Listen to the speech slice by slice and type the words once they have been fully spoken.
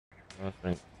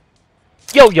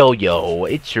Yo,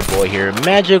 it's your boy here,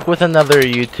 Magic, with another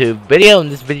YouTube video,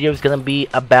 and this video is gonna be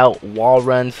about wall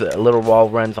runs, little wall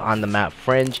runs on the map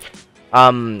Fringe.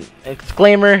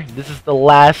 Disclaimer, this is the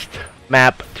last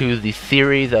map to the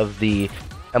series of the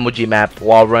MLG map,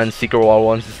 wall runs, secret wall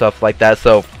runs, and stuff like that.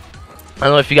 So, I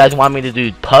don't know if you guys want me to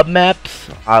do pub maps,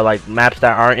 like maps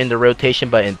that aren't in the rotation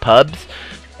but in pubs,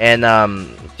 and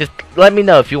just let me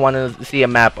know if you want to see a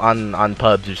map on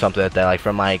pubs or something like that, like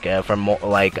from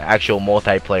actual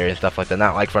multiplayer and stuff like that,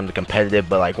 not like from the competitive,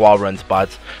 but like wall run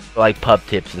spots, but like pub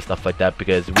tips and stuff like that,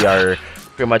 because we are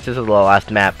pretty much, this is the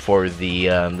last map for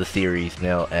the series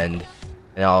now, and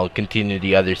I'll continue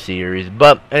the other series.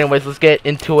 But anyways, let's get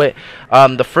into it.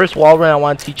 The first wall run I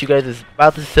want to teach you guys is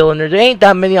about the cylinder. There ain't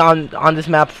that many on this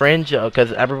map Fringe,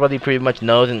 because everybody pretty much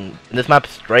knows, and this map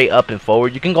is straight up and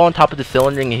forward. You can go on top of the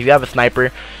cylinder, and if you have a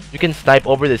sniper, you can snipe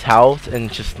over this house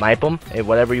and just snipe them. Hey,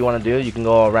 whatever you want to do, you can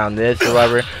go around this or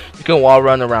whatever. You can wall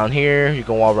run around here, you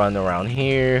can wall run around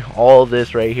here, all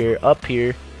this right here, up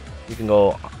here. You can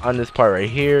go on this part right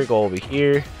here, go over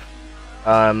here,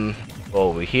 go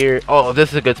over here. Oh, this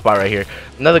is a good spot right here.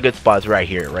 Another good spot is right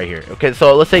here. Okay,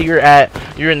 so let's say you're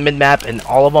in mid map and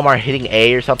all of them are hitting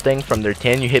A or something from their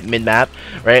 10. You hit mid map,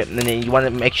 right? And then you want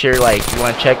to make sure, like, you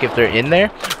want to check if they're in there.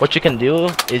 What you can do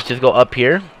is just go up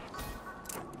here,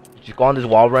 just go on this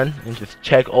wall run and just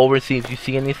check over, see if you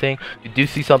see anything. If you do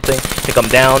see something, take them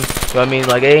down. You know what I mean?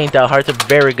 Like, it ain't that hard. It's a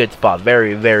very good spot,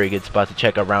 very good spot to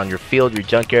check around your field, your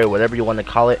junk area, whatever you want to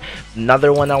call it.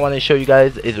 Another one I want to show you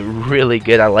guys is really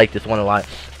good. I like this one a lot.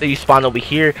 So you spawn over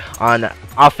here on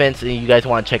offense, and you guys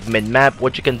want to check mid map.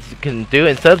 What you can do,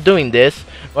 instead of doing this,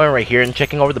 going right here and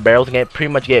checking over the barrels and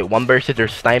pretty much get one bursted or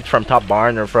sniped from top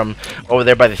barn or from over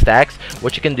there by the stacks.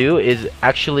 What you can do is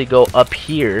actually go up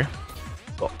here.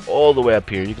 Go all the way up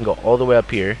here. You can go all the way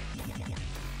up here.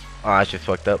 Oh, I just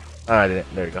fucked up. There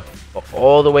you go. Go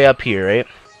all the way up here, right?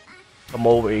 Come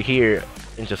over here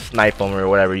and just snipe them or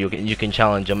whatever. You can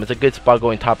challenge them. It's a good spot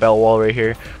going top L wall right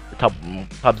here, or top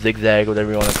zigzag,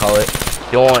 whatever you want to call it.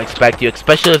 They won't expect you,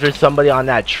 especially if there's somebody on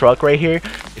that truck right here.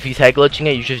 If he's head glitching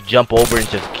it, you just jump over and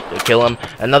just kill him.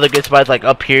 Another good spot is like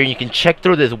up here. You can check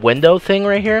through this window thing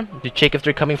right here to check if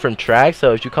they're coming from tracks.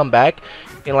 So if you come back,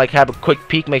 you can like have a quick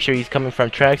peek, make sure he's coming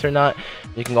from tracks or not.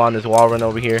 You can go on this wall run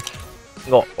over here. You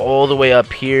can go all the way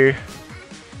up here,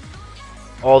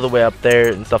 all the way up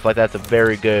there and stuff like that. It's a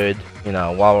very good, you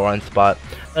know, wall run spot.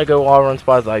 A good wall run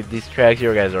spots like these tracks.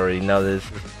 You guys already know this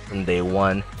from day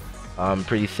one.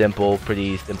 Pretty simple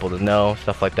to know,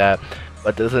 stuff like that.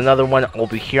 But there's another one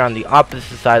over here on the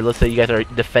opposite side. Let's say you guys are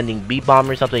defending B bomb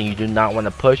or something, you do not want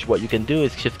to push. What you can do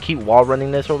is just keep wall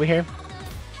running this over here.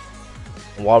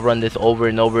 Wall run this over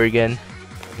and over again.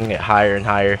 You can get higher and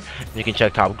higher. You can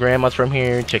check top grandmas from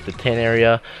here, check the 10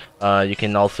 area. You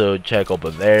can also check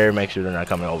over there, make sure they're not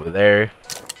coming over there.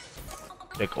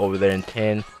 Check over there in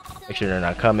 10, make sure they're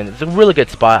not coming. It's a really good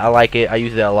spot. I like it. I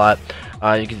use it a lot.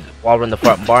 You can wall run the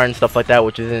front barn and stuff like that,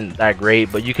 which isn't that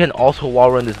great, but you can also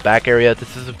wall run this back area.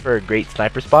 This is for a great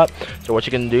sniper spot. So what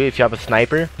you can do, if you have a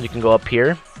sniper, you can go up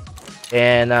here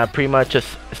and pretty much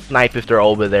just snipe if they're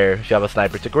over there. If you have a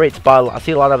sniper, it's a great spot. I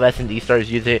see a lot of S&D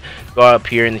stars use it. Go up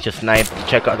here and just snipe,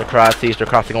 check out the cross, see if they're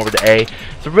crossing over to A.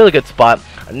 It's a really good spot.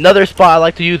 Another spot I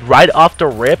like to use right off the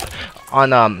rip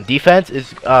on defense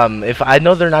is if I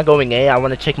know they're not going A, I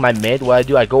want to check my mid. What I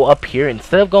do, I go up here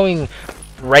instead of going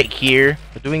right here,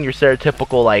 doing your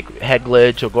stereotypical like head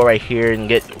glitch, or go right here and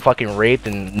get fucking raped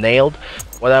and nailed.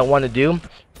 What I want to do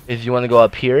is you want to go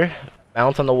up here,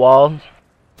 bounce on the wall,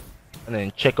 and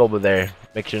then check over there.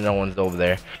 Make sure no one's over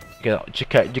there. You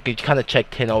can kind of check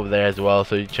 10 over there as well.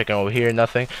 So you're checking over here,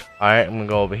 nothing. All right, I'm gonna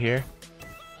go over here.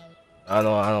 I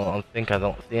don't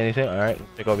see anything. All right,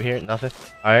 check over here, nothing.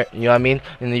 All right, you know what I mean.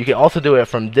 And then you can also do it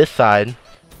from this side.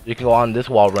 You can go on this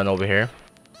wall run over here.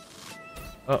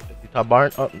 Oh, is he top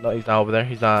barn? Oh no, he's not over there.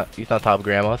 He's not top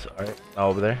grandma's. All right, not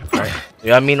over there. All right, you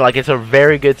know what I mean. Like, it's a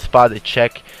very good spot to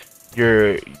check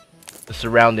the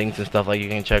surroundings and stuff. Like, you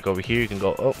can check over here. You can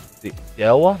go, oh, the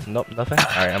L wall. Nope, nothing. All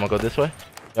right, I'm gonna go this way. You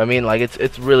know what I mean, like,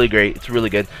 it's really great. It's really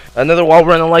good. Another wall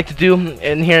run I like to do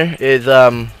in here is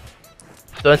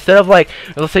so instead of like,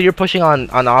 let's say you're pushing on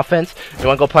offense, you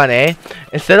want to go plan A.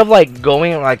 Instead of like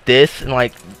going like this and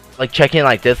like checking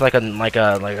like this, like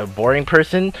a boring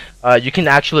person, you can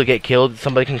actually get killed.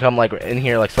 Somebody can come like in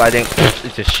here, like sliding,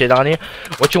 it's just shit on you.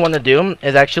 What you want to do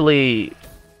is actually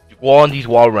go on these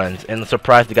wall runs and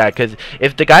surprise the guy, because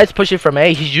if the guy's pushing from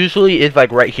A, he usually is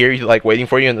like right here. He's like waiting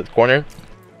for you in the corner,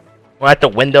 or at the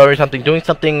window or something, doing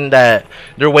something that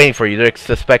they're waiting for you, they're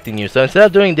suspecting you. So instead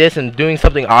of doing this and doing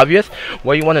something obvious,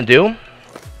 what you want to do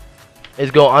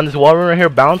is go on this wall run right here,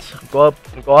 bounce, go up,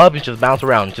 and just bounce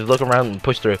around. Just look around and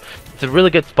push through. It's a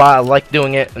really good spot. I like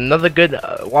doing it. Another good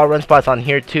wall run spot's on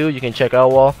here too. You can check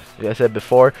out wall, like I said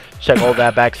before. Check all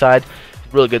that backside.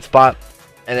 Really good spot.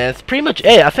 And then it's pretty much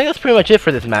it. I think that's pretty much it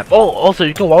for this map. Oh, also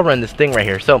you can wall run this thing right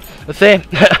here. So let's say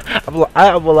I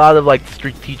have a lot of like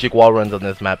strategic wall runs on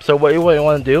this map. So what you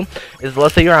want to do is,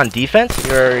 let's say you're on defense,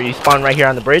 you spawn right here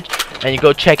on the bridge, and you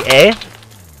go check A.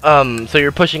 So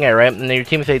you're pushing it, right? And then your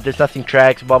team say there's nothing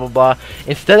tracks, blah blah blah.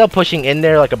 Instead of pushing in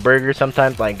there like a burger,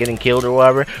 sometimes like getting killed or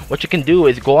whatever, what you can do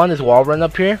is go on this wall run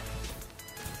up here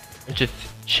and just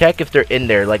check if they're in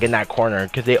there, like in that corner,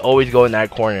 because they always go in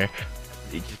that corner.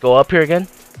 You just go up here again.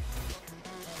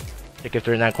 Check if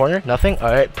they're in that corner. Nothing.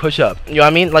 Alright, push up. You know what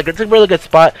I mean? Like, it's a really good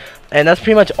spot. And that's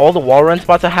pretty much all the wall run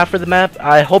spots I have for the map.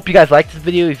 I hope you guys liked this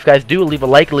video. If you guys do, leave a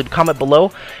like, leave a comment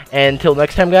below. And until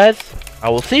next time, guys, I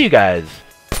will see you guys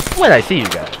when I see you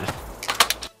guys.